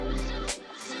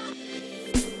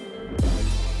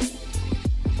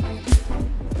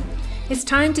It's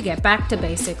time to get back to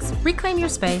basics, reclaim your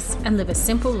space, and live a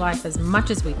simple life as much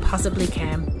as we possibly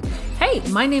can. Hey,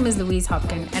 my name is Louise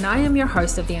Hopkin, and I am your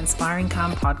host of the Inspiring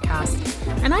Calm podcast.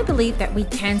 And I believe that we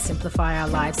can simplify our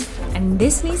lives, and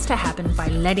this needs to happen by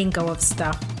letting go of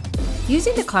stuff.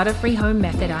 Using the clutter-free home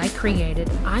method I created,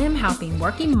 I am helping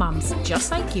working mums just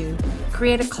like you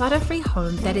create a clutter-free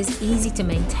home that is easy to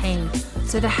maintain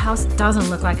so the house doesn't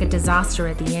look like a disaster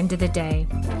at the end of the day.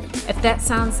 If that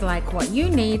sounds like what you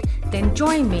need, then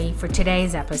join me for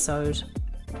today's episode.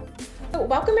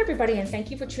 Welcome everybody, and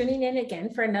thank you for tuning in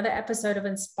again for another episode of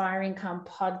Inspiring Calm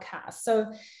podcast.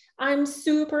 So I'm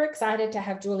super excited to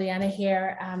have Juliana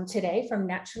here today from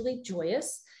Naturally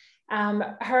Joyous.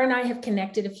 Her and I have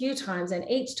connected a few times, and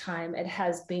each time it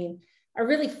has been a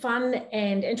really fun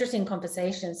and interesting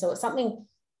conversation. So it's something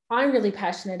I'm really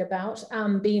passionate about,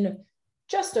 being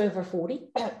just over 40,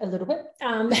 a little bit.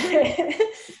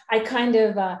 I kind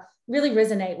of really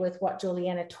resonate with what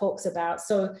Juliana talks about.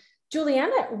 So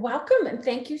Juliana, welcome, and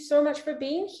thank you so much for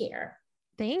being here.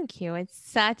 Thank you. It's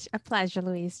such a pleasure,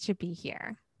 Louise, to be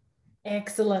here.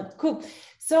 Excellent. Cool.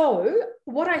 So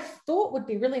what I thought would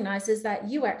be really nice is that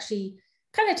you actually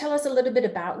kind of tell us a little bit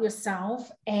about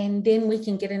yourself, and then we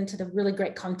can get into the really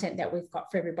great content that we've got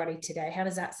for everybody today. How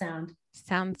does that sound?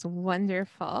 Sounds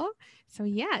wonderful.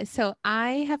 So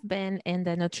I have been in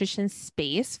the nutrition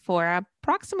space for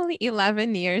approximately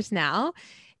 11 years now.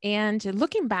 And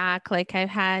looking back, I've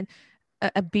had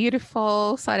a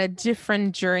beautiful sort of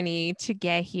different journey to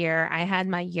get here. I had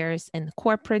my years in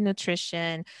corporate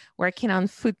nutrition, working on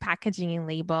food packaging and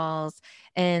labels.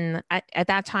 And at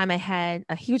that time, I had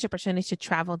a huge opportunity to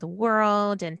travel the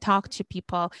world and talk to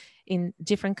people in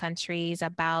different countries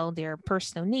about their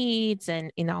personal needs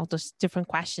and all those different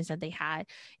questions that they had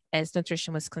as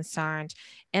nutrition was concerned.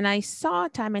 And I saw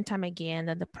time and time again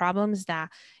that the problems that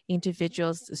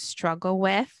individuals struggle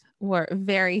with were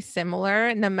very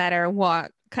similar, no matter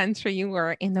what country you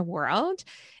were in the world.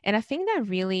 And I think that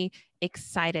really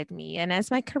excited me. And as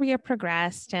my career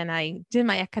progressed and I did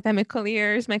my academical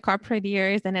years, my corporate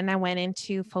years, and then I went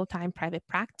into full-time private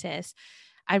practice,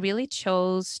 I really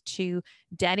chose to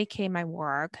dedicate my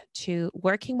work to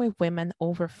working with women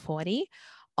over 40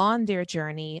 on their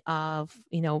journey of,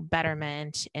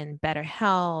 betterment and better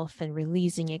health and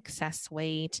releasing excess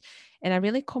weight. And I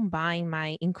really combine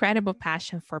my incredible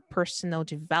passion for personal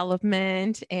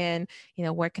development and,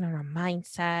 working on our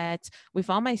mindset with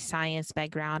all my science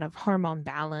background of hormone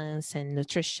balance and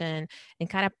nutrition, and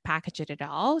kind of package it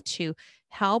all to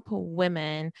help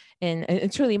women.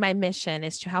 And truly my mission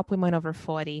is to help women over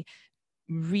 40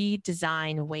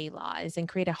 redesign weight loss and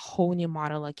create a whole new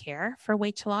model of care for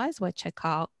weight loss, which I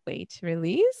call weight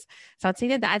release. So I'd say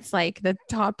that that's like the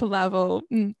top level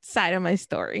side of my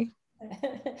story.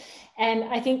 And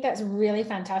I think that's really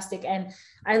fantastic. And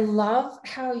I love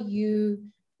how you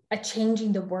are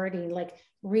changing the wording, like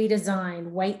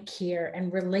redesign, weight care,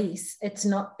 and release. It's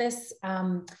not this,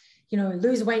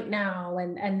 lose weight now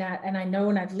and that. And I know,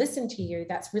 and I've listened to you,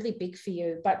 that's really big for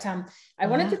you. But I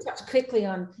wanted to touch quickly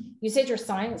on, you said your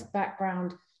science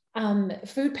background,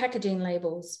 food packaging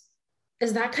labels.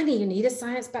 Is that kind of, you need a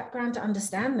science background to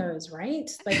understand those, right?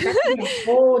 Like that's a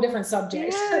whole different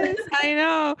subject. Yes, I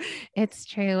know. It's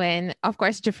true. And of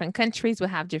course, different countries will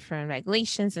have different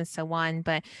regulations and so on.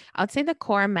 But I would say the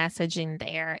core messaging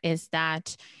there is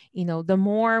that, the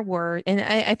more word, and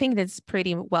I think that's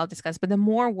pretty well discussed, but the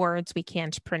more words we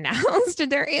can't pronounce,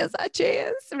 there is a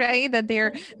chance, right? That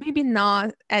they're maybe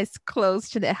not as close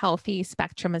to the healthy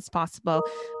spectrum as possible,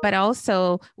 but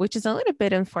also, which is a little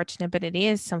bit unfortunate, but it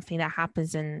is something that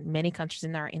happens in many countries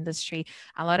in our industry.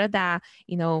 A lot of that,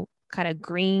 kind of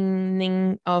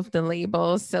greening of the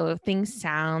labels so things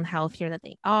sound healthier than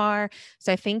they are.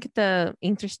 So I think the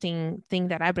interesting thing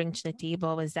that I bring to the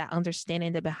table is that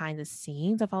understanding the behind the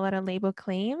scenes of a lot of label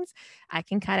claims. I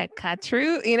can kind of cut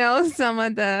through, some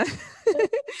of the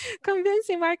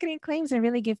convincing marketing claims and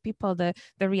really give people the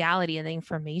reality and the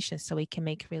information so we can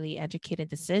make really educated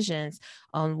decisions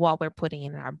on what we're putting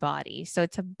in our body. So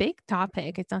it's a big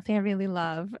topic. It's something I really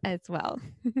love as well.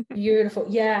 Beautiful.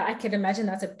 Yeah, I can imagine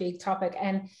that's a big topic.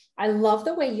 And I love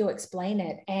the way you explain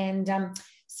it. And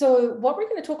so what we're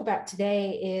going to talk about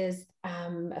today is,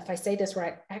 if I say this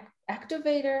right,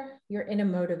 activator your inner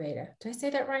motivator. Did I say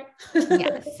that right?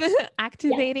 Yes.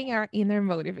 Activating our inner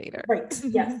motivator. Great.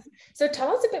 Yes. So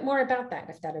tell us a bit more about that,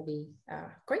 if that'll be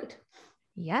great.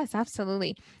 Yes,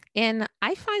 absolutely. And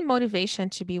I find motivation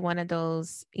to be one of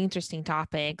those interesting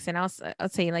topics. And I'll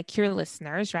say, like, your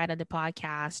listeners, right, at the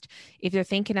podcast, if you're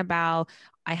thinking about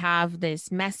I have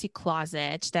this messy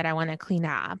closet that I want to clean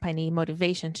up. I need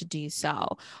motivation to do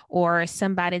so. Or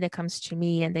somebody that comes to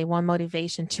me and they want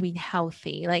motivation to eat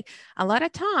healthy. Like a lot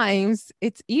of times,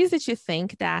 it's easy to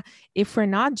think that if we're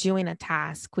not doing a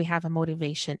task, we have a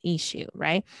motivation issue,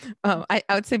 right? I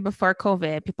would say before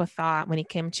COVID, people thought when it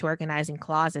came to organizing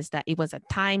closets that it was a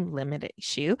time limit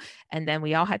issue. And then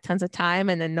we all had tons of time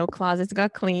and then no closets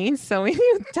got cleaned. So we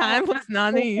knew time was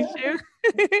not an issue.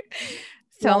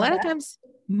 So a Love lot of that. times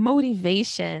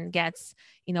motivation gets,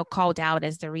 called out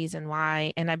as the reason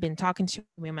why. And I've been talking to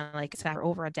women like I said, for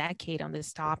over a decade on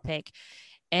this topic.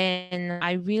 And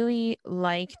I really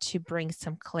like to bring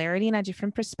some clarity and a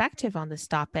different perspective on this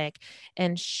topic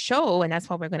and show, and that's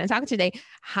what we're going to talk today,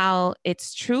 how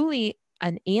it's truly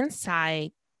an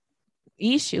inside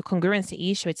issue,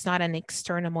 congruency issue. It's not an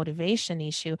external motivation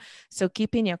issue. So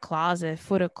keeping your closet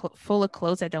full of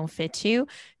clothes that don't fit you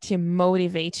to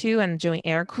motivate you, and doing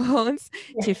air quotes,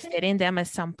 to fit in them at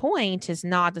some point is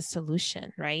not the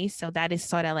solution, right? So that is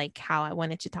sort of like how I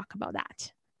wanted to talk about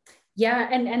that. Yeah,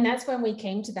 and that's when we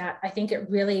came to that. I think it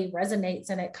really resonates,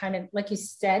 and it kind of, like you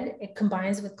said, it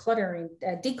combines with cluttering,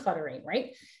 decluttering,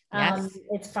 right? Yes.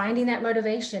 It's finding that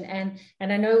motivation, and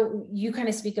I know you kind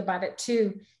of speak about it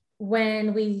too.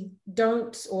 When we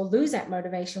don't or lose that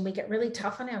motivation, we get really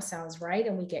tough on ourselves, right?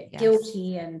 And we get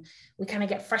guilty, and we kind of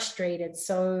get frustrated.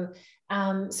 So,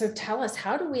 so tell us,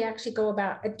 how do we actually go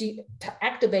about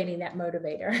activating that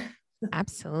motivator?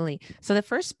 Absolutely. So the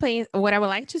first place, what I would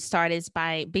like to start is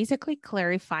by basically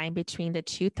clarifying between the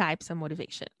two types of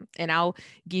motivation. And I'll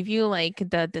give you like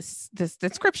this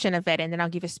description of it, and then I'll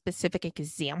give a specific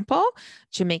example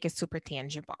to make it super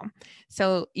tangible.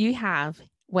 So you have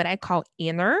what I call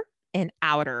inner and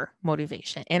outer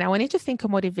motivation. And I want you to think of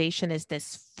motivation as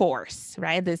this force,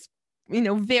 right? This,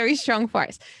 very strong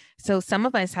force. So some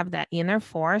of us have that inner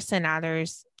force and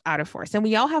others outer force. And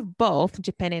we all have both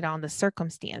depending on the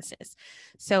circumstances.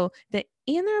 So the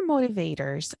inner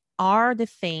motivators are the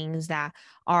things that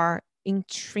are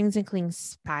intrinsically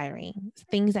inspiring,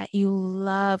 things that you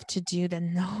love to do that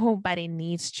nobody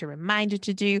needs to remind you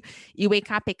to do. You wake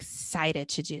up excited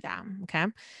to do them. Okay.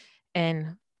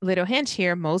 And little hint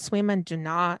here, most women do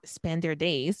not spend their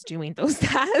days doing those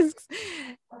tasks.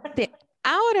 The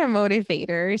outer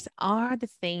motivators are the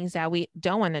things that we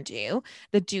don't want to do,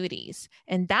 the duties.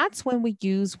 And that's when we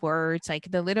use words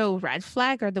like the little red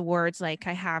flag, or the words like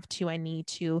I have to, I need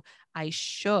to, I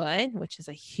should, which is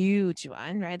a huge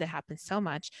one, right? That happens so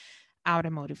much.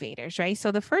 Outer motivators, right?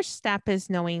 So the first step is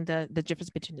knowing the difference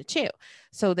between the two.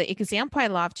 So the example I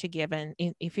love to give, and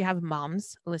if you have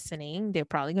moms listening, they're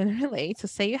probably going to relate. So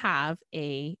say you have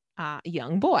a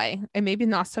young boy, and maybe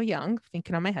not so young,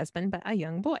 thinking of my husband, but a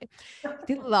young boy.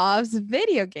 He loves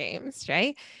video games,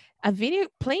 right?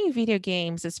 Playing video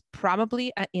games is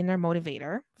probably an inner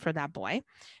motivator for that boy.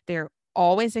 They're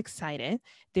always excited.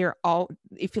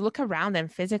 If you look around them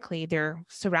physically, they're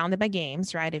surrounded by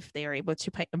games, right? If they are able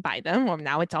to buy them, or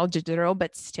now it's all digital,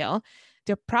 but still,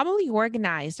 they're probably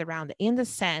organized around in the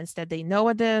sense that they know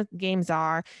what the games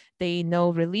are, they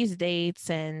know release dates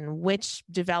and which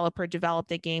developer developed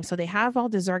the game. So they have all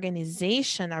this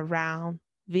organization around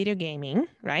video gaming,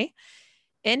 right?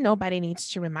 And nobody needs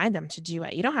to remind them to do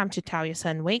it. You don't have to tell your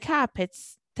son, wake up,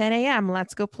 it's 10 a.m.,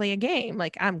 let's go play a game.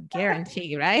 Like, I'm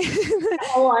guaranteed, right?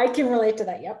 Oh, I can relate to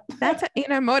that. Yep. That's an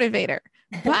inner motivator.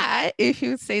 But if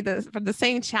you say this for the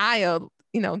same child,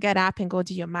 get up and go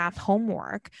do your math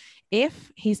homework,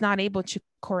 if he's not able to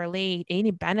correlate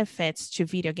any benefits to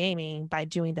video gaming by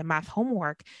doing the math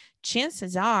homework,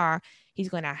 chances are he's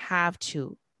going to have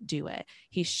to do it.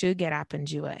 He should get up and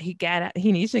do it.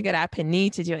 He needs to get up and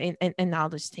need to do it, and all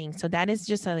those things. So that is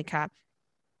just like a,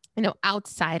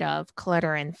 outside of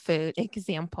clutter and food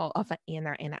example of an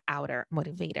inner and an outer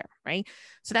motivator, right?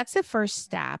 So that's the first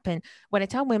step. And what I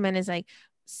tell women is like,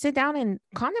 sit down and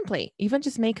contemplate, even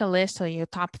just make a list of your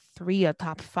top 3 or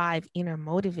top 5 inner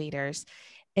motivators.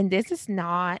 And this is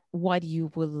not what you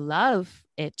would love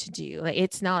it to do. Like,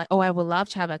 it's not, oh, I would love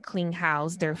to have a clean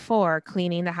house, therefore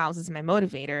cleaning the house is my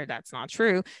motivator. That's not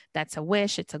true. That's a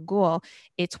wish. It's a goal.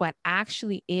 It's what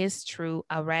actually is true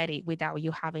already without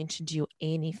you having to do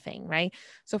anything, right?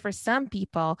 So for some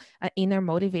people, an inner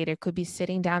motivator could be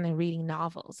sitting down and reading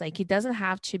novels. Like, it doesn't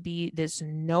have to be this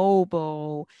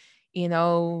noble,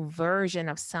 version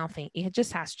of something. It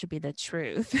just has to be the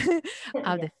truth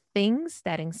of the things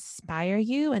that inspire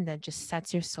you and that just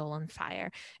sets your soul on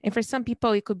fire. And for some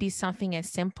people, it could be something as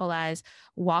simple as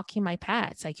walking my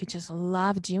pets. Like, you just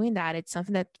love doing that. It's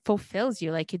something that fulfills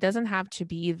you. Like, it doesn't have to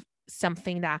be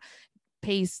something that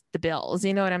pays the bills.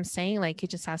 You know what I'm saying? Like, it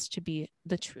just has to be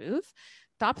the truth.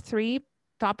 Top 3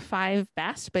 top 5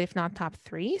 best, but if not top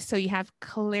 3. So you have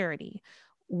clarity.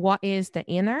 What is the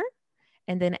inner?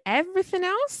 And then everything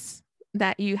else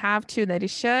that you have to, that you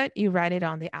should, you write it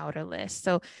on the outer list.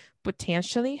 So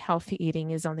potentially healthy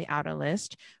eating is on the outer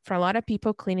list. For a lot of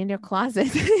people, cleaning their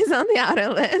closet is on the outer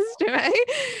list, right?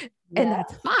 And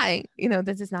that's fine.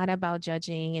 This is not about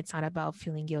judging. It's not about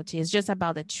feeling guilty. It's just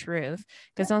about the truth.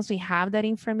 Because once we have that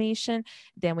information,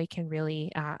 then we can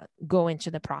really go into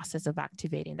the process of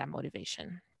activating that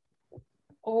motivation.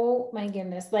 Oh my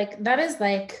goodness. Like that is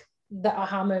like the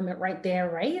aha moment right there,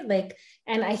 right? Like,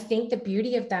 and I think the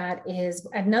beauty of that is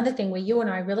another thing where you and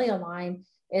I really align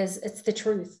is it's the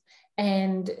truth.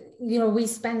 And, we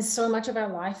spend so much of our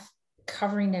life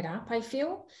covering it up. I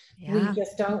feel we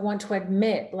just don't want to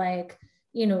admit like,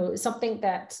 something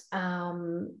that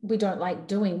we don't like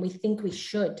doing. We think we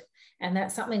should. And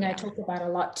that's something I talk about a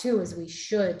lot too, is we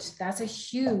should. That's a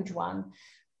huge one.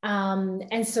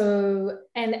 And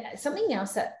something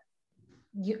else that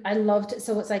I loved.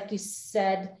 So it's like you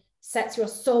said, sets your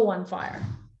soul on fire.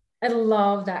 I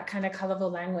love that kind of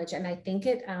colorful language. And I think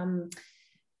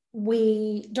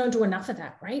we don't do enough of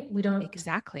that, right? We don't.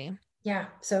 Exactly. Yeah.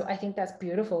 So I think that's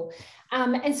beautiful.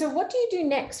 And so what do you do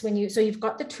next so you've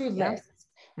got the true list,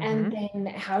 and then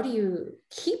how do you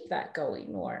keep that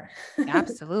going more?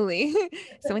 Absolutely.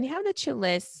 So when you have the true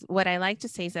list, what I like to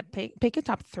say is that pick your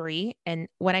top 3. And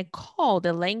what I call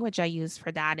the language I use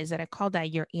for that is that I call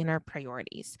that your inner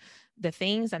priorities, the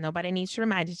things that nobody needs to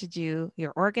remind you to do.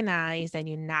 You're organized and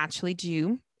you naturally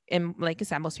do. And like I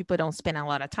said, most people don't spend a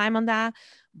lot of time on that,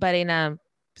 but in a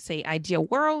say ideal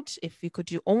world, if you could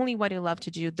do only what you love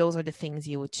to do, those are the things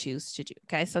you would choose to do.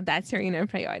 Okay. So that's your inner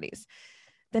priorities.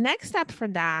 The next step for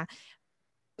that,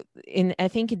 and I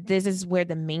think this is where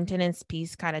the maintenance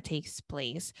piece kind of takes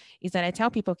place, is that I tell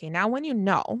people, okay, now when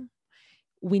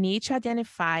we need to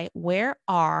identify where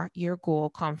are your goal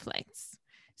conflicts.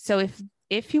 So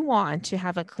if you want to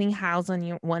have a clean house on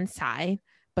your one side,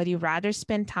 but you rather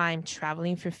spend time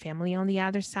traveling for family on the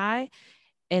other side,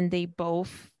 and they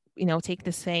both, take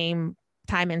the same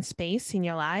time and space in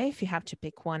your life, you have to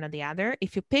pick one or the other.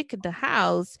 If you pick the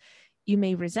house, you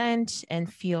may resent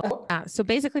and feel. So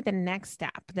basically the next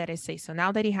step that I say, so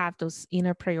now that you have those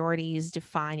inner priorities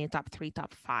defined, your top 3,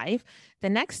 top 5, the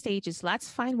next stage is let's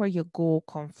find where your goal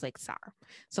conflicts are.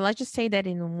 So let's just say that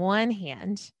in one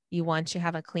hand, you want to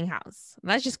have a clean house.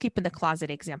 Let's just keep the closet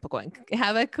example going.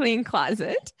 Have a clean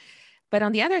closet. But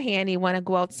on the other hand, you want to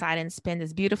go outside and spend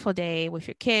this beautiful day with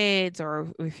your kids or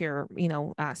with your,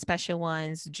 special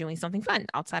ones, doing something fun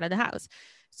outside of the house.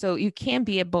 So you can't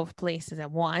be at both places at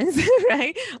once,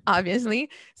 right? Obviously.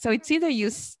 So it's either you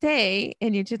stay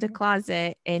and you do the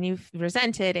closet and you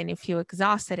resent it and you feel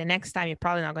exhausted, and next time you're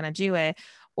probably not going to do it,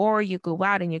 or you go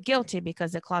out and you're guilty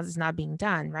because the closet is not being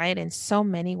done, right? And so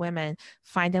many women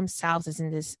find themselves as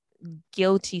in this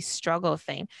guilty struggle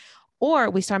thing.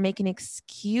 Or we start making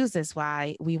excuses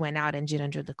why we went out and didn't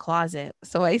do the closet.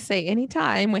 So I say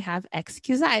anytime we have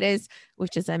excusitis,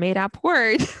 which is a made up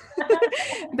word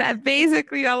that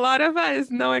basically a lot of us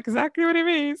know exactly what it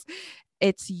means,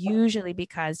 it's usually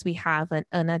because we have an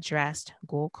unaddressed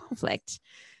goal conflict.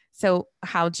 So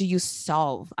how do you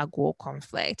solve a goal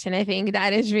conflict? And I think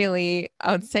that is really,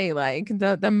 I would say, like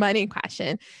the money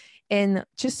question. And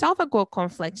to solve a goal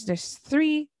conflict, there's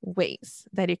 3 ways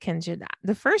that you can do that.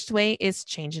 The first way is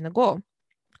changing the goal.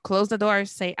 Close the door,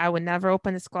 say, I would never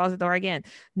open this closet door again.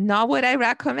 Not what I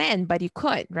recommend, but you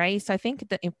could, right? So I think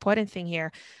the important thing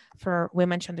here for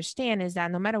women to understand is that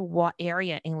no matter what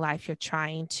area in life you're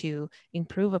trying to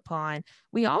improve upon,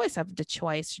 we always have the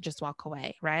choice to just walk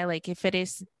away, right? Like if it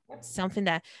is something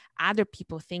that other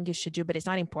people think you should do, but it's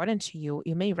not important to you,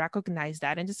 you may recognize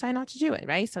that and decide not to do it,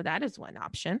 right? So that is one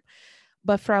option.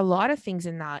 But for a lot of things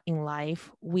in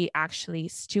life, we actually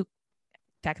still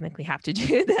technically have to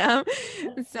do them.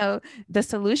 So the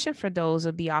solution for those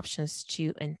would be options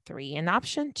 2 and 3. And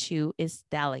option 2 is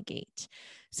delegate.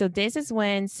 So this is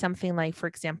when something like, for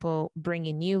example,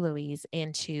 bringing you, Louise,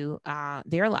 into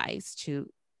their lives to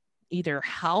either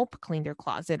help clean their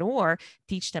closet or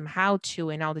teach them how to,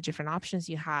 and all the different options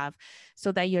you have,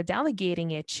 so that you're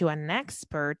delegating it to an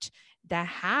expert that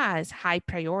has high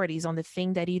priorities on the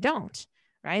thing that you don't,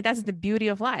 right? That's the beauty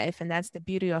of life. And that's the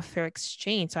beauty of fair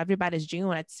exchange. So everybody's doing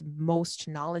what's most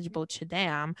knowledgeable to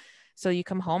them. So you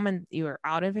come home and you're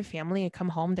out of your family, you come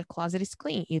home, the closet is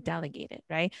clean, you delegate it,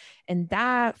 right? And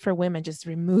that for women just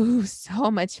removes so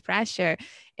much pressure.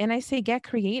 And I say, get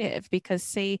creative, because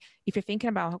say, if you're thinking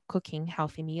about cooking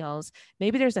healthy meals,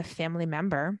 maybe there's a family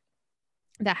member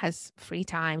that has free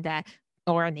time that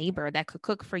or a neighbor that could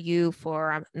cook for you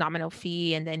for a nominal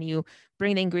fee, and then you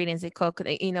bring the ingredients, they cook,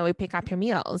 you pick up your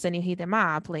meals and you heat them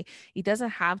up. Like, it doesn't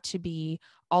have to be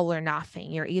all or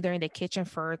nothing. You're either in the kitchen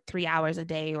for 3 hours a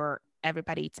day, or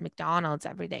everybody eats McDonald's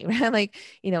every day, right? Like,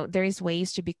 there's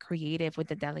ways to be creative with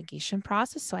the delegation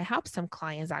process. So I help some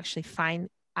clients actually find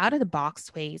out of the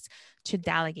box ways to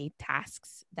delegate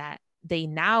tasks that they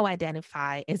now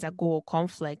identify as a goal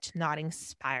conflict, not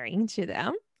inspiring to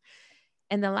them.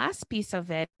 And the last piece of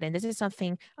it, and this is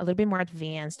something a little bit more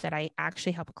advanced that I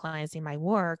actually help clients in my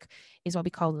work, is what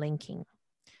we call linking.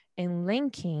 And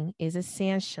linking is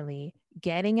essentially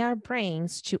getting our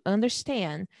brains to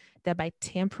understand that by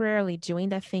temporarily doing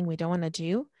that thing we don't want to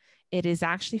do, it is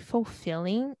actually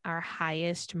fulfilling our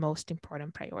highest, most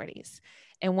important priorities.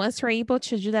 And once we're able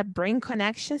to do that brain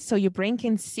connection, so your brain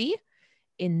can see,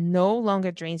 it no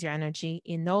longer drains your energy.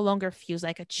 It no longer feels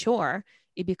like a chore.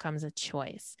 It becomes a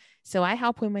choice. So I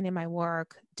help women in my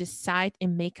work decide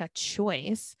and make a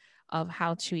choice of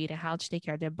how to eat and how to take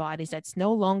care of their bodies. That's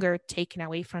no longer taken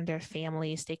away from their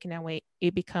families, taken away.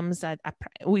 It becomes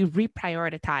we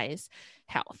reprioritize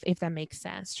health, if that makes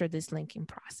sense, through this linking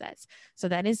process. So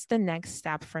that is the next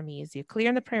step for me, is you clear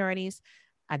on the priorities,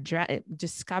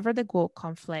 discover the goal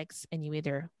conflicts, and you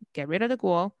either get rid of the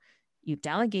goal, you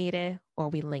delegate it, or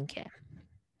we link it.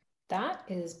 That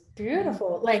is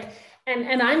beautiful. Like,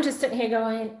 and I'm just sitting here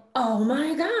going, oh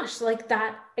my gosh, like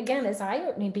that again is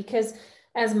eye-opening, because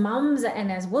as moms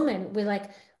and as women,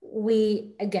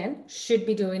 we again should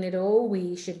be doing it all.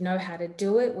 We should know how to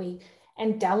do it.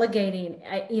 And delegating,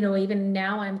 even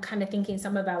now I'm kind of thinking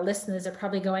some of our listeners are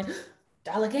probably going,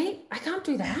 delegate? I can't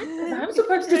do that. I'm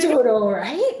supposed to do it all,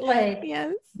 right? Like,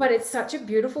 yes. But it's such a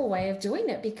beautiful way of doing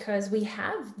it, because we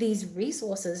have these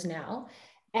resources now.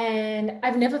 And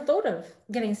I've never thought of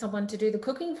getting someone to do the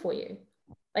cooking for you.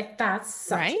 Like, that's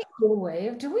such a cool way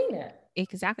of doing it.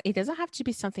 Exactly. It doesn't have to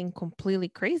be something completely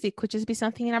crazy. It could just be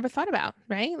something you never thought about,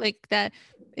 right? Like that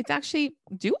it's actually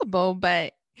doable.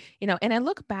 But, and I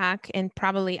look back, and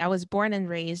probably I was born and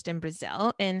raised in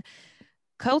Brazil, and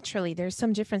culturally, there's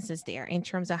some differences there in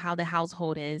terms of how the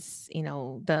household is,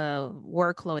 the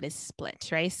workload is split,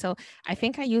 right? So I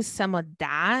think I use some of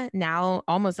that now,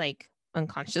 almost like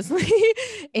unconsciously,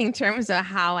 in terms of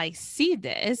how I see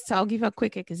this. So I'll give you a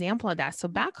quick example of that. So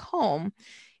back home,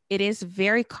 it is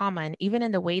very common, even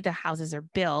in the way the houses are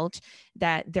built,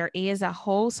 that there is a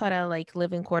whole sort of like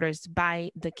living quarters by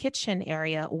the kitchen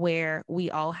area where we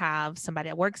all have somebody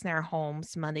that works in our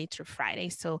homes Monday through Friday.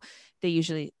 So they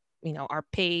usually, are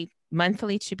paid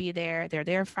monthly to be there. They're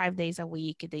there 5 days a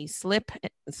week. They sleep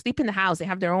in the house. They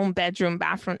have their own bedroom,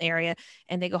 bathroom area,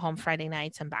 and they go home Friday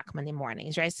nights and back Monday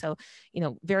mornings, right? So,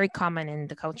 very common in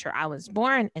the culture I was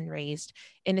born and raised.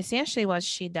 And essentially what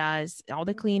she does, all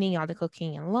the cleaning, all the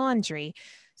cooking and laundry.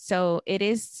 So it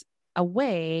is a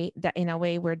way that in a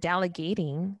way we're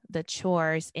delegating the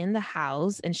chores in the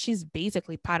house, and she's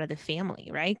basically part of the family,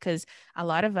 right? Because a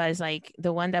lot of us, like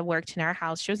the one that worked in our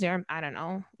house, she was there, I don't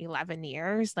know, 11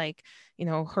 years. Like,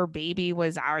 her baby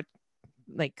was our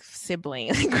like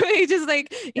sibling. Like we just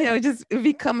just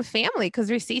become family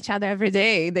because we see each other every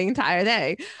day, the entire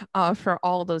day, for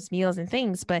all those meals and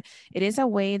things. But it is a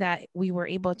way that we were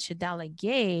able to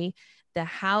delegate the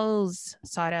house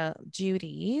sort of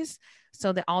duties,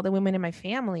 so that all the women in my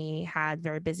family had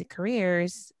very busy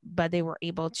careers, but they were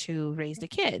able to raise the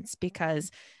kids because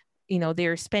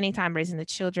they're spending time raising the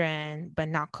children, but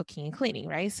not cooking and cleaning,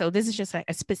 right? So this is just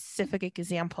a specific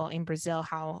example in Brazil,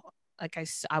 how like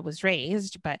I was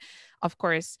raised, but of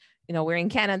course, we're in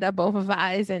Canada, both of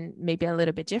us, and maybe a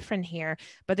little bit different here,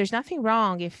 but there's nothing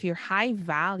wrong if your high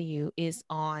value is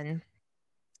on,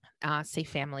 say,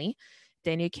 family,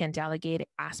 then you can delegate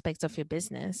aspects of your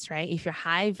business, right? If your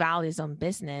high value is on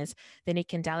business, then you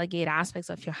can delegate aspects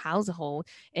of your household.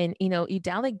 And, you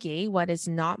delegate what is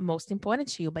not most important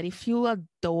to you. But if you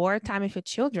adore time with your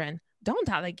children, don't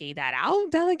delegate that out.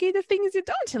 Delegate the things you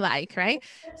don't like, right?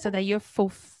 So that you're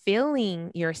fulfilling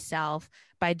yourself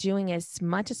by doing as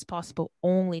much as possible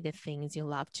only the things you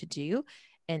love to do,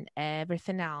 and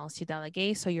everything else you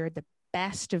delegate. So you're the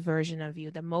best version of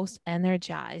you, the most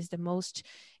energized, the most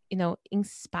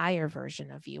inspire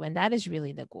version of you. And that is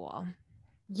really the goal.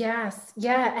 Yes.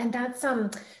 Yeah. And that's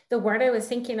the word I was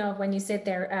thinking of when you said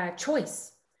there,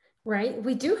 choice, right?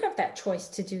 We do have that choice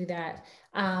to do that.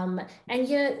 And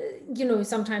yeah,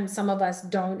 sometimes some of us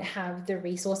don't have the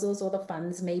resources or the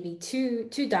funds maybe to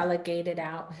delegate it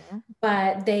out,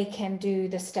 but they can do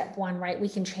the step one, right? We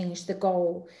can change the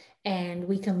goal and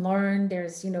we can learn.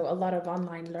 There's, a lot of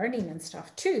online learning and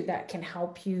stuff too that can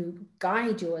help you,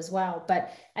 guide you as well.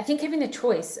 But I think having a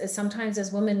choice is sometimes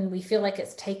as women, we feel like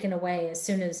it's taken away as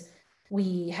soon as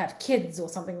we have kids or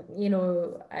something,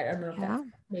 I don't know if Yeah.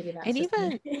 maybe that's And just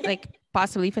even me. like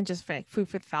possibly even just for like food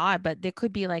for thought, but there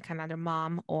could be like another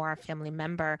mom or a family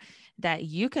member that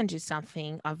you can do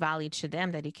something of value to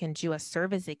them, that you can do a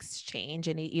service exchange,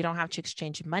 and you don't have to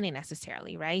exchange money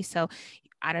necessarily, right? So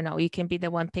I don't know, you can be the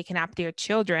one picking up their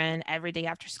children every day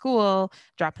after school,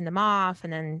 dropping them off,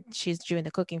 and then she's doing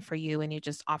the cooking for you and you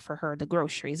just offer her the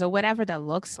groceries or whatever that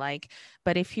looks like.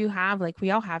 But if you have, like, we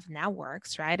all have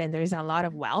networks, right? And there's a lot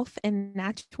of wealth in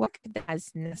network that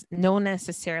has no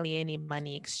necessarily any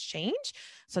money exchange.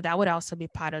 So that would also be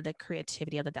part of the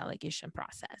creativity of the delegation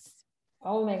process.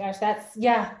 Oh my gosh,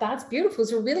 that's beautiful.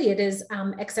 So really it is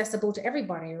accessible to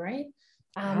everybody, right?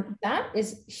 Yeah. That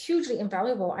is hugely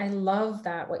invaluable. I love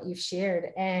that what you've shared,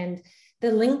 and the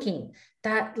linking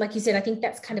that, like you said, I think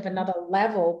that's kind of another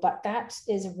level, but that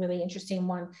is a really interesting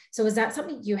one. So is that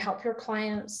something you help your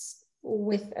clients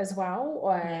with as well,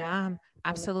 or? Yeah,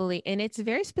 absolutely. And it's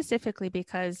very specifically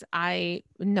because I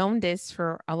known this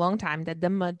for a long time, that the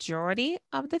majority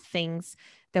of the things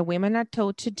that women are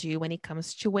told to do when it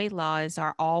comes to weight loss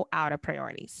are all out of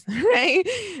priorities, right?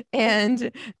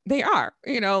 And they are,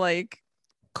 like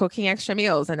cooking extra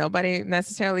meals and nobody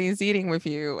necessarily is eating with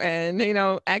you, and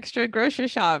extra grocery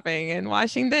shopping and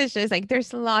washing dishes. Like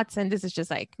there's lots, and this is just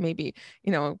like maybe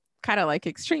kind of like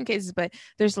extreme cases, but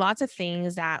there's lots of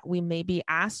things that we may be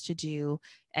asked to do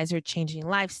as you're changing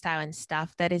lifestyle and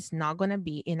stuff that is not going to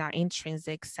be in our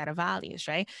intrinsic set of values,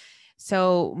 right?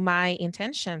 So my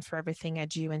intention for everything I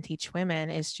do and teach women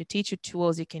is to teach you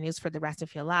tools you can use for the rest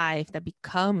of your life that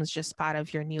becomes just part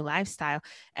of your new lifestyle,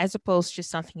 as opposed to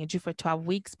something you do for 12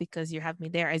 weeks because you have me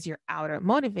there as your outer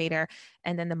motivator.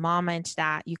 And then the moment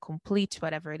that you complete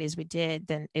whatever it is we did,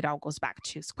 then it all goes back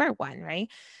to square one, right?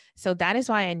 So that is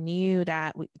why I knew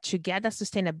that to get that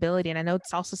sustainability, and I know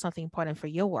it's also something important for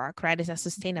your work, right? Is that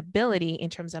sustainability in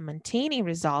terms of maintaining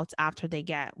results after they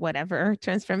get whatever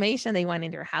transformation they want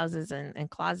in their houses and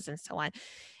closets and so on.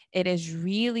 It is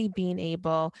really being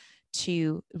able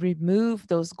to remove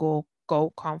those goal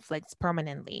conflicts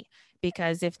permanently.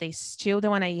 Because if they still don't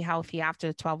want to eat healthy after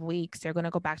the 12 weeks, they're going to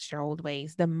go back to their old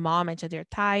ways the moment that they're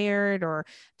tired or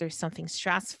there's something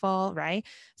stressful, right?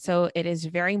 So it is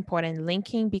very important.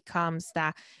 Linking becomes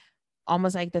that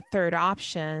almost like the third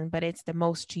option, but it's the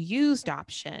most used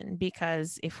option,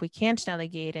 because if we can't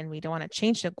delegate and we don't want to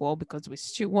change the goal because we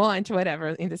still want whatever,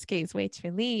 in this case, weight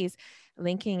release,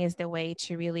 linking is the way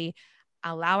to really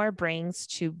allow our brains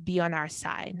to be on our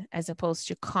side, as opposed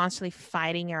to constantly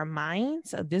fighting our mind.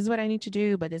 So this is what I need to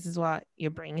do, but this is what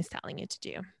your brain is telling you to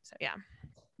do. So yeah.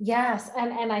 Yes,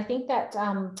 and I think that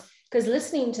because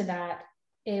listening to that,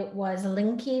 it was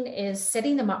linking is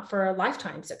setting them up for a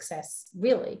lifetime success,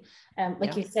 really.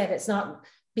 Like you said, it's not,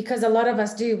 because a lot of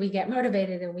us we get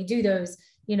motivated and we do those,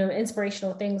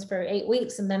 inspirational things for 8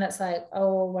 weeks, and then it's like,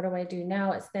 oh, what do I do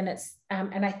now?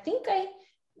 And I think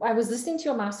I was listening to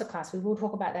your masterclass. We will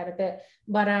talk about that a bit,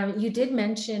 but you did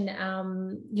mention,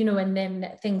 and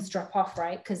then things drop off,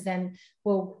 right? Because then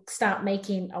we'll start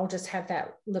I'll just have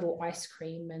that little ice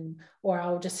cream, or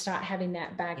I'll just start having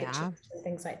that bag of chips and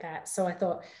things like that. So I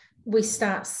thought we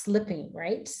start slipping,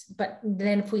 right? But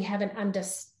then if we have an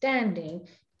understanding,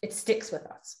 it sticks with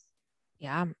us.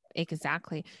 Yeah,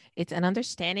 exactly. It's an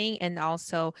understanding, and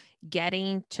also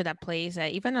getting to that place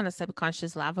that even on a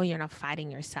subconscious level, you're not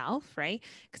fighting yourself, right?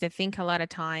 Because I think a lot of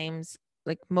times,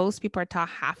 like most people are taught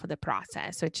half of the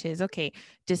process, which is, okay,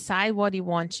 decide what you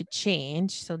want to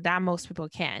change. So that most people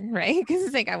can, right? Because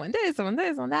it's like, I want this, I want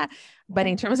this, I want that. But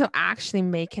in terms of actually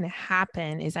making it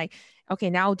happen, is like, okay,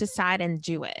 now decide and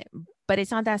do it. But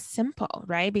it's not that simple,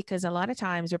 right? Because a lot of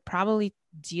times you're probably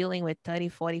dealing with 30,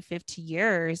 40, 50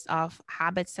 years of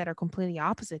habits that are completely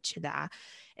opposite to that.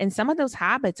 And some of those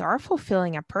habits are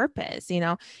fulfilling a purpose,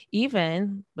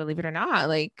 even, believe it or not,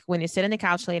 like when you sit on the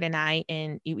couch late at night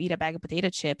and you eat a bag of potato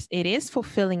chips, it is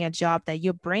fulfilling a job that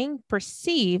your brain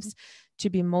perceives to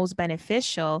be most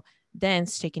beneficial than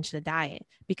sticking to the diet.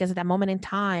 Because at that moment in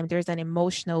time, there's an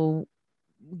emotional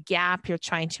gap you're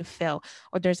trying to fill,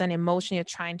 or there's an emotion you're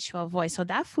trying to avoid. So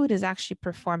that food is actually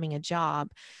performing a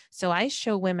job. So I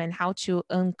show women how to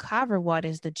uncover what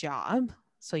is the job,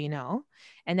 so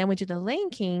and then we do the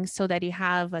linking so that you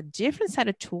have a different set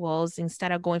of tools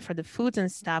instead of going for the foods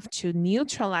and stuff to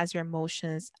neutralize your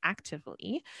emotions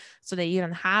actively, so that you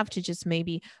don't have to just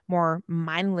maybe more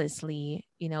mindlessly,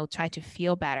 try to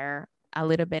feel better a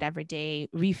little bit every day,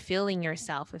 refilling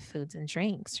yourself with foods and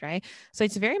drinks, right? So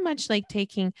it's very much like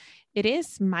it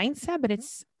is mindset, but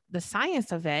it's the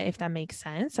science of it, if that makes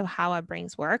sense, of how our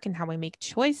brains work and how we make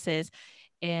choices.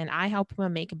 And I help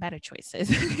women make better choices.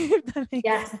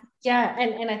 Yeah.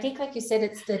 And I think, like you said,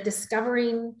 it's the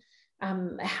discovering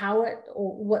how it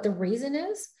or what the reason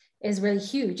is really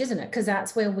huge, isn't it? Because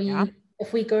that's where Yeah.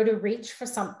 if we go to reach for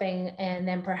something and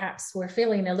then perhaps we're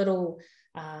feeling a little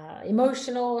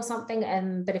emotional or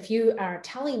something, but if you are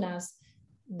telling us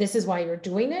this is why you're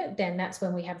doing it, then that's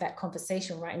when we have that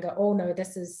conversation, right? And go, oh no,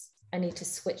 I need to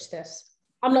switch this.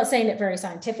 I'm not saying it very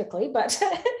scientifically, but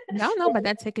No, but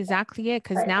that's exactly it.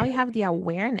 Because now you have the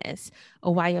awareness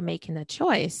of why you're making the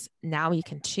choice. Now you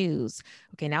can choose.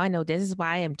 Okay, now I know this is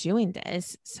why I'm doing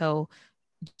this. So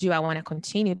do I want to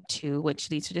continue to,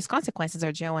 which leads to these consequences,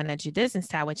 or do I want to do this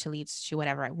instead, which leads to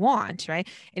whatever I want, right?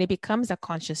 And it becomes a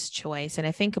conscious choice. And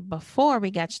I think before we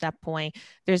get to that point,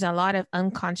 there's a lot of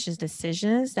unconscious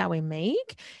decisions that we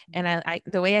make. And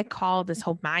the way I call this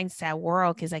whole mindset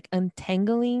work is like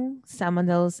untangling some of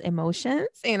those emotions,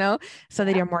 so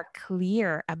that you're more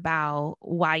clear about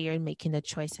why you're making the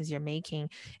choices you're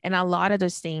making. And a lot of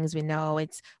those things we know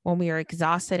it's when we are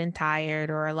exhausted and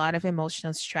tired, or a lot of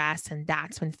emotional stress, and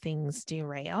that's when things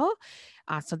derail.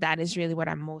 So that is really what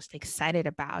I'm most excited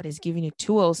about, is giving you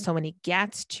tools so when it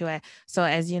gets to it. So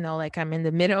as you know, like I'm in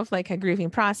the middle of like a grieving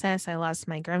process. I lost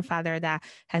my grandfather. That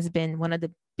has been one of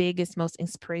the biggest, most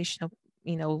inspirational,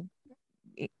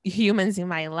 humans in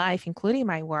my life, including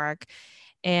my work.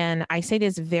 And I say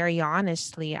this very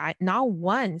honestly. Not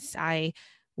once I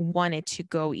wanted to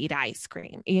go eat ice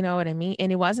cream. You know what I mean?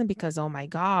 And it wasn't because, oh my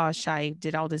gosh, I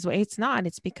did all this way. It's not.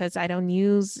 It's because I don't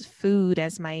use food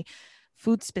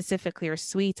specifically or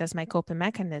sweets as my coping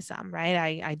mechanism,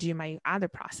 right? I do my other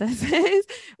processes,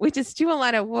 which is do a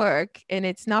lot of work, and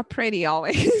it's not pretty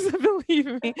always, believe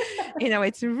me.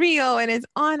 It's real and it's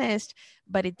honest,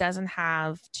 but it doesn't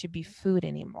have to be food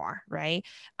anymore, right?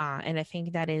 And I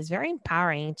think that is very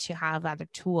empowering to have other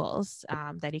tools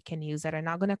that you can use that are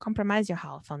not going to compromise your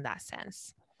health on that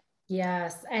sense.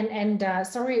 Yes, and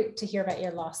sorry to hear about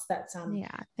your loss. That's Yeah,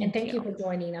 and thank you for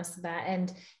joining us for that.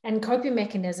 And coping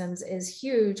mechanisms is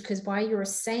huge, because while you were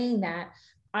saying that,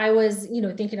 I was,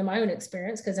 thinking of my own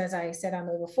experience, because as I said, I'm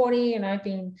over 40 and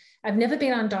I've never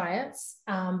been on diets,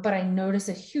 but I noticed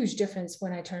a huge difference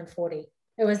when I turned 40.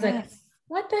 It was like,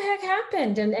 what the heck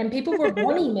happened? And people were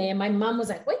warning me, and my mom was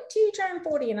like, wait till you turn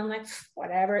 40. And I'm like,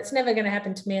 whatever, it's never going to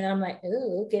happen to me. And I'm like,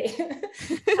 oh, okay.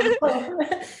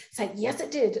 It's like, yes,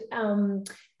 it did.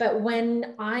 But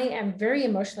when I am very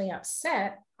emotionally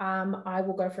upset, I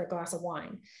will go for a glass of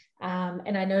wine.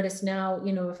 And I notice now,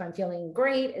 if I'm feeling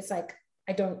great, it's like,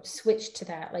 I don't switch to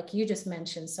that, like you just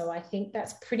mentioned. So I think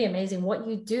that's pretty amazing. What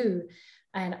you do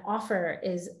and offer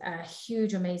is a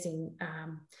huge, amazing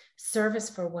service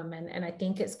for women. And I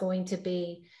think it's going to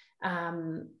be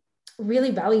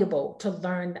really valuable to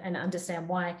learn and understand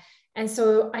why. And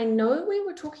so I know we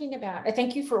were talking about, I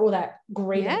thank you for all that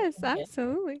great. Yes,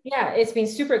 absolutely. Yeah, it's been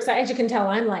super exciting. As you can tell,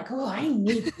 I'm like, oh, I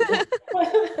need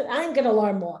I'm going to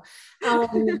learn more.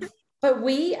 But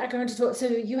we are going to talk. So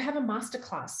you have a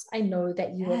masterclass, I know,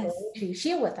 that you are going to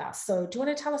share with us. So do you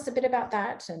want to tell us a bit about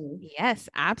that? And yes,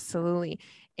 absolutely.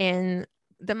 And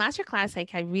the masterclass,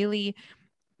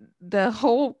 the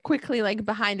whole quickly, like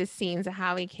behind the scenes of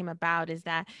how it came about is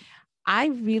that I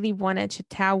really wanted to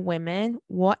tell women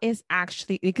what is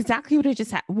actually exactly what I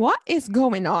just said. What is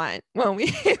going on when we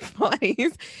hit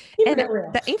 40s? And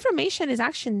the information is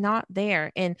actually not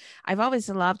there. And I've always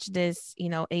loved this,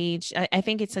 age. I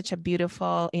think it's such a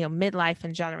beautiful, midlife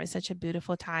in general is such a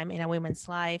beautiful time in a woman's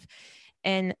life.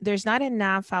 And there's not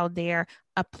enough out there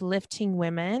uplifting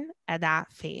women at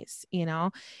that phase.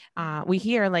 We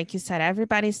hear, like you said,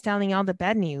 everybody's telling all the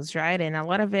bad news, right? And a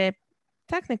lot of it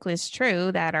technically it's true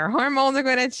that our hormones are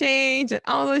going to change and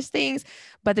all those things,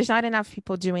 but there's not enough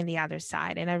people doing the other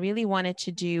side. And I really wanted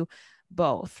to do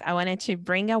both. I wanted to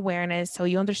bring awareness so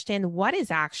you understand what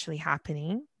is actually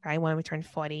happening, right, when we turn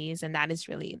 40s. And that is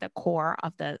really the core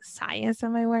of the science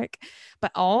of my work,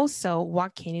 but also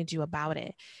what can you do about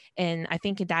it? And I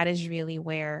think that is really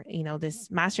where, this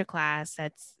masterclass,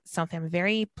 that's something I'm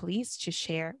very pleased to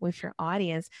share with your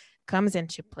audience, comes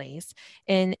into place.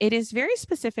 And it is very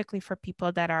specifically for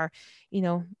people that are,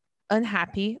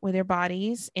 unhappy with their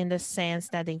bodies, in the sense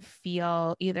that they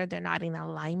feel either they're not in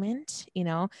alignment,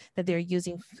 that they're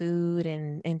using food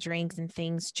and drinks and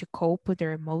things to cope with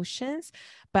their emotions.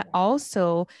 But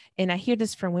also, and I hear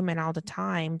this from women all the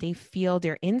time, they feel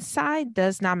their inside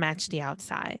does not match the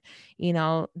outside.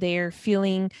 They're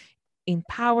feeling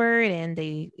empowered and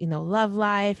they, love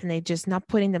life, and they just not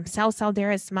putting themselves out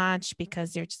there as much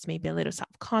because they're just maybe a little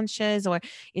self-conscious, or,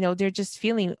 they're just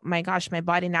feeling, my gosh, my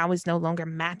body now is no longer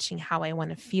matching how I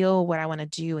want to feel, what I want to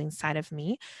do inside of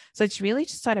me. So it's really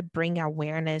just sort of bring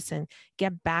awareness and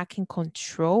get back in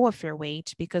control of your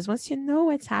weight, because once you know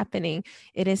what's happening,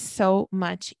 it is so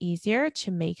much easier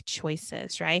to make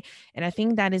choices, right? And I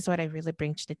think that is what I really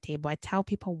bring to the table. I tell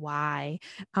people why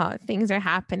things are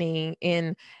happening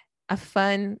in a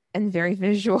fun and very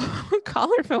visual,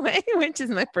 colorful way, which is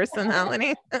my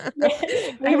personality.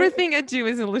 Everything I do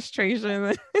is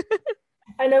illustration.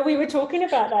 I know we were talking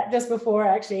about that just before,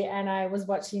 actually, and I've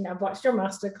watched your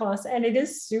masterclass, and it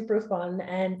is super fun.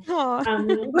 And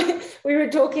we were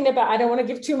talking about, I don't want to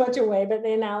give too much away, but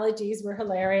the analogies were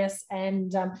hilarious.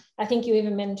 And I think you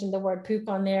even mentioned the word poop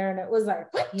on there, and it was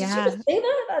like, what? Did you just say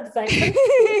that? That's like,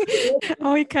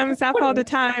 oh, it comes up all the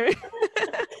time.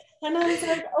 And I was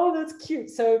like, oh, that's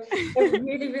cute. So a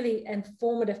really, really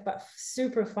informative, but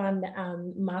super fun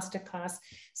masterclass.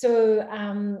 So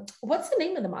what's the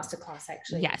name of the masterclass,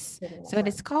 actually? Yes. So it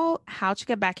is called How to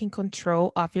Get Back in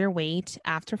Control of Your Weight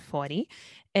After 40.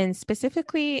 And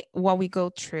specifically what we go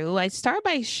through, I start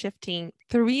by shifting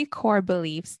 3 core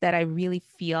beliefs that I really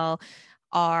feel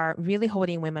are really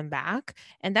holding women back.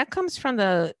 And that comes from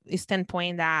the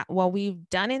standpoint that what we've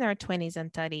done in our 20s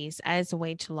and 30s as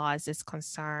weight loss is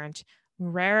concerned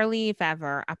rarely, if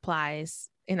ever, applies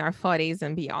in our 40s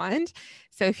and beyond.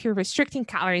 So if you're restricting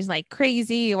calories like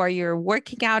crazy, or you're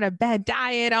working out a bad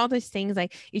diet, all those things,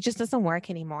 like it just doesn't work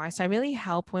anymore. So I really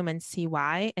help women see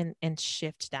why and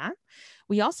shift that.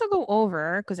 We also go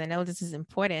over, because I know this is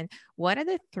important, what are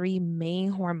the 3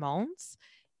 main hormones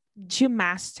to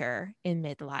master in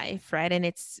midlife, right? And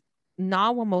it's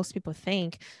not what most people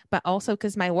think, but also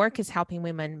because my work is helping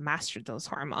women master those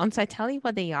hormones. I tell you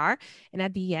what they are. And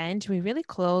at the end, we really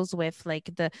close with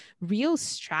like the real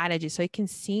strategy. So you can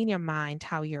see in your mind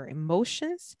how your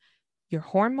emotions, your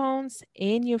hormones,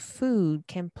 and your food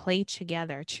can play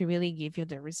together to really give you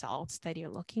the results that you're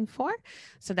looking for.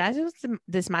 So that's what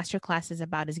this masterclass is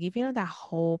about, is giving you that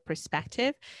whole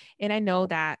perspective. And I know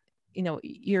that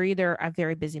you're either a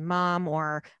very busy mom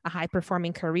or a high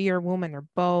performing career woman, or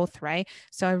both, right?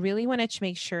 So I really wanted to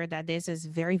make sure that this is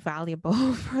very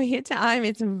valuable for your time.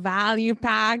 It's value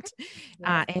packed,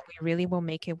 and we really will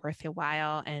make it worth your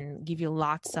while and give you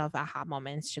lots of aha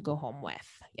moments to go home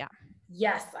with. Yeah.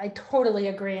 Yes, I totally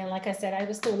agree. And like I said, I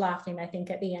was still laughing, I think,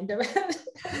 at the end of it.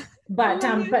 but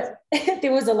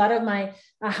there was a lot of my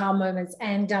aha moments.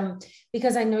 And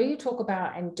because I know you talk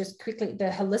about, and just quickly, the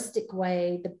holistic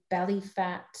way, the belly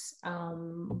fat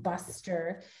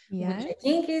buster, which I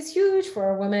think is huge for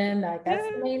a woman. Like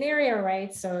that's the main area,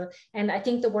 right? So, and I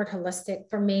think the word holistic,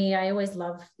 for me, I always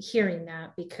love hearing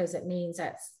that, because it means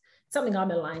that's something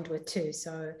I'm aligned with too.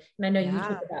 So, and I know you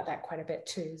talk about that quite a bit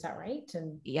too. Is that right?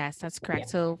 And yes, that's correct.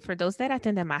 So for those that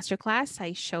attend the masterclass,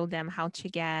 I show them how to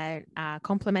get a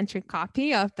complimentary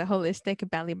copy of the Holistic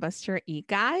Belly Buster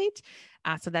e-guide.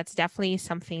 So that's definitely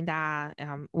something that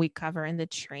we cover in the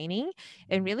training.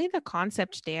 And really the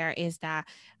concept there is that,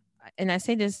 and I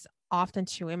say this often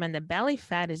to women, the belly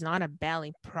fat is not a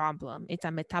belly problem. It's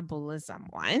a metabolism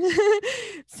one.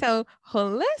 So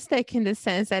holistic in the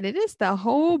sense that it is the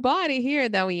whole body here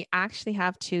that we actually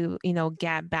have to,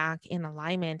 get back in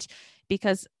alignment,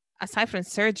 because aside from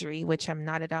surgery, which I'm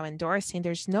not at all endorsing,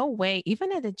 there's no way,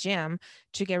 even at the gym,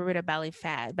 to get rid of belly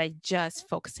fat by just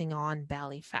focusing on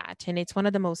belly fat. And it's one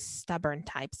of the most stubborn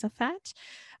types of fat.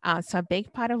 So a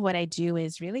big part of what I do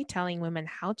is really telling women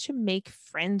how to make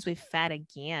friends with fat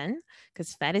again,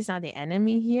 because fat is not the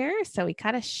enemy here. So we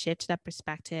kind of shift that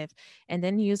perspective and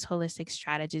then use holistic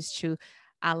strategies to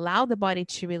allow the body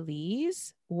to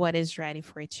release what is ready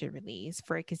for it to release.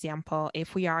 For example,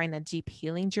 if we are in a deep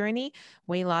healing journey,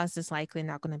 weight loss is likely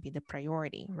not going to be the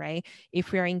priority, right?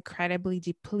 If we are incredibly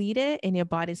depleted and your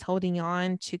body's holding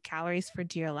on to calories for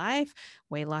dear life,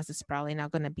 weight loss is probably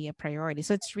not going to be a priority.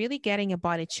 So it's really getting your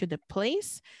body to the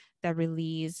place that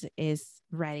release is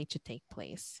ready to take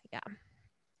place. Yeah.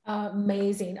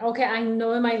 Amazing. Okay. I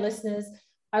know my listeners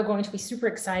are going to be super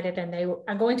excited, and they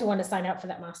are going to want to sign up for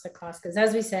that masterclass, because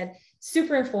as we said,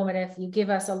 super informative. You give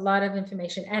us a lot of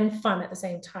information and fun at the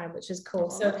same time, which is cool.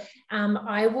 So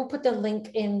I will put the link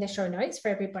in the show notes for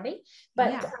everybody,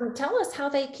 but tell us how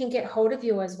they can get hold of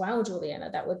you as well, Juliana.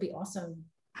 That would be awesome.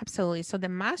 Absolutely. So the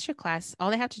masterclass,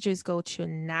 all they have to do is go to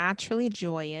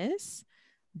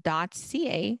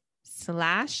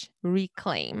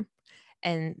naturallyjoyous.ca/reclaim.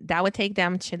 And that would take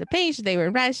them to the page. They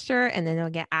would register, and then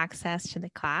they'll get access to the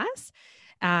class.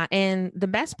 And the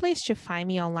best place to find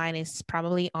me online is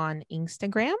probably on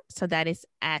Instagram. So that is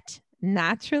at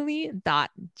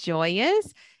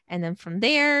naturally.joyous. And then from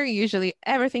there, usually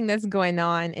everything that's going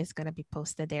on is going to be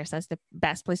posted there. So that's the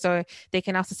best place. So they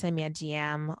can also send me a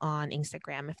DM on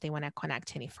Instagram if they want to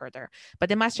connect any further. But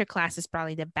the masterclass is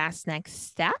probably the best next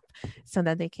step so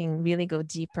that they can really go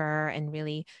deeper and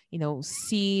really,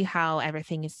 see how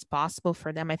everything is possible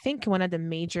for them. I think one of the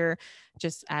major,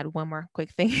 just add one more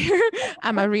quick thing here.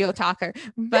 I'm a real talker,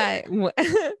 but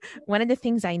one of the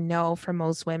things I know for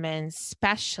most women,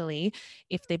 especially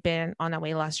if they've been on a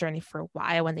weight loss journey for a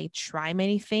while, when they try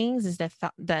many things, is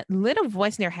that little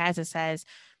voice in their head that says,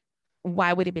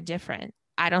 why would it be different?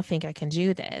 I don't think I can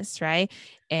do this, right?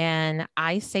 And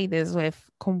I say this with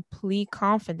complete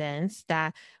confidence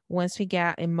that once we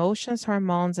get emotions,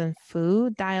 hormones, and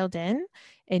food dialed in,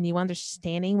 and you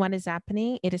understanding what is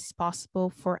happening, it is possible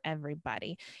for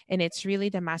everybody. And it's really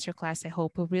the masterclass, I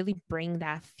hope, will really bring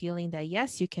that feeling that,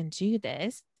 yes, you can do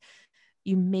this.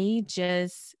 You may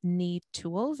just need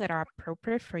tools that are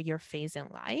appropriate for your phase in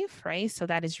life, right? So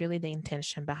that is really the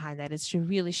intention behind that, is to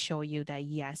really show you that,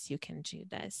 yes, you can do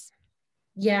this.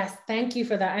 Yes, thank you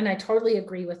for that. And I totally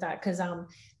agree with that, because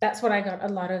that's what I got a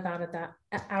lot of out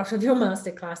of your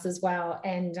masterclass as well.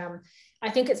 And I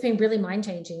think it's been really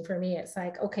mind-changing for me. It's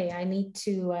like, okay, I need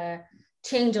to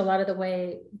change a lot of the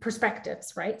way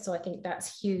perspectives, right? So I think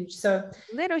that's huge. So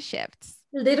little shifts.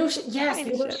 Little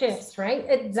shifts, right?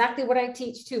 Exactly what I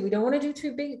teach too. We don't want to do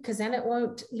too big, because then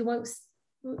you won't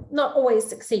not always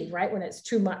succeed, right? When it's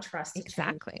too much for us to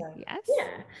exactly change. So, yes.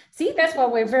 Yeah. See, that's why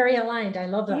we're very aligned. I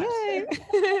love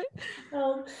that.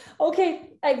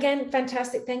 Okay. Again,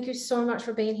 fantastic. Thank you so much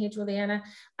for being here, Juliana.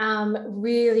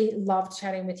 Really loved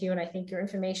chatting with you, and I think your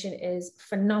information is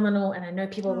phenomenal. And I know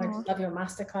people are going to love your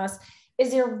masterclass. Is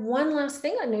there one last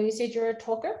thing? I know you said you're a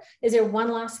talker. Is there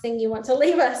one last thing you want to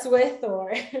leave us with,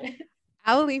 or?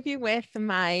 I'll leave you with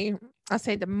I'll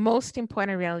say the most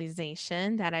important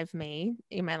realization that I've made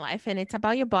in my life. And it's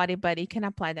about your body, but you can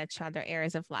apply that to other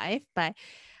areas of life. But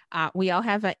we all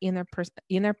have an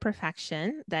inner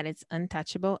perfection that is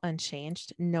untouchable,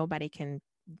 unchanged. Nobody can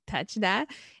touch that.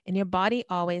 And your body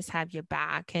always have your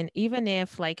back. And even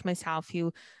if, like myself,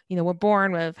 you were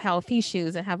born with health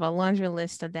issues and have a laundry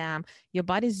list of them, your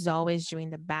body is always doing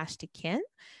the best it can.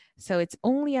 So it's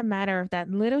only a matter of that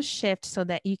little shift so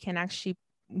that you can actually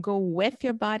go with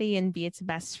your body and be its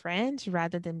best friend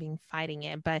rather than being fighting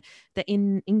it. But the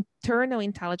internal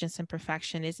intelligence and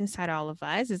perfection is inside all of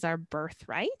us, is our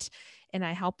birthright. And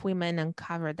I help women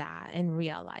uncover that and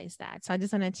realize that. So I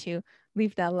just wanted to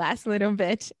leave that last little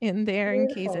bit in there in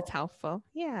case it's helpful.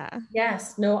 Yeah.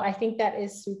 Yes. No, I think that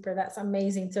is super. That's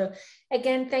amazing. So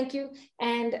again, thank you.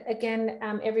 And again,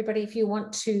 everybody, if you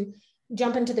want to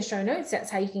jump into the show notes,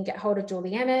 that's how you can get hold of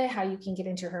Juliana, how you can get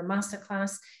into her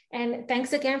masterclass. And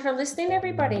thanks again for listening,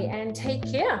 everybody, and take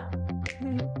care.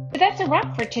 But that's a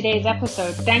wrap for today's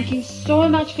episode. Thank you so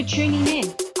much for tuning in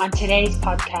on today's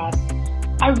podcast.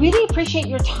 I really appreciate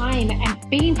your time and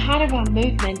being part of our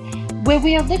movement, where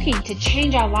we are looking to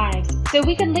change our lives so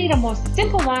we can lead a more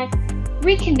simple life,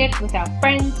 reconnect with our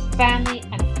friends, family,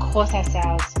 and of course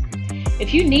ourselves.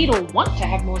 If you need or want to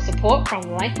have more support from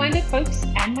like-minded folks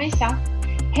and myself,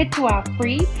 head to our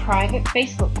free private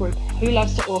Facebook group, Who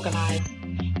Loves to Organize.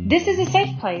 This is a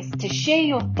safe place to share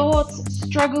your thoughts,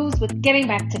 struggles with getting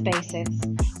back to basics,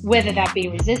 whether that be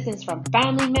resistance from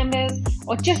family members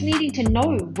or just needing to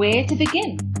know where to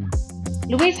begin.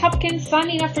 Louise Hopkins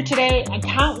signing off for today, and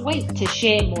can't wait to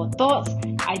share more thoughts,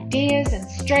 ideas, and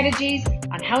strategies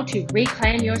on how to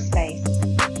reclaim your space.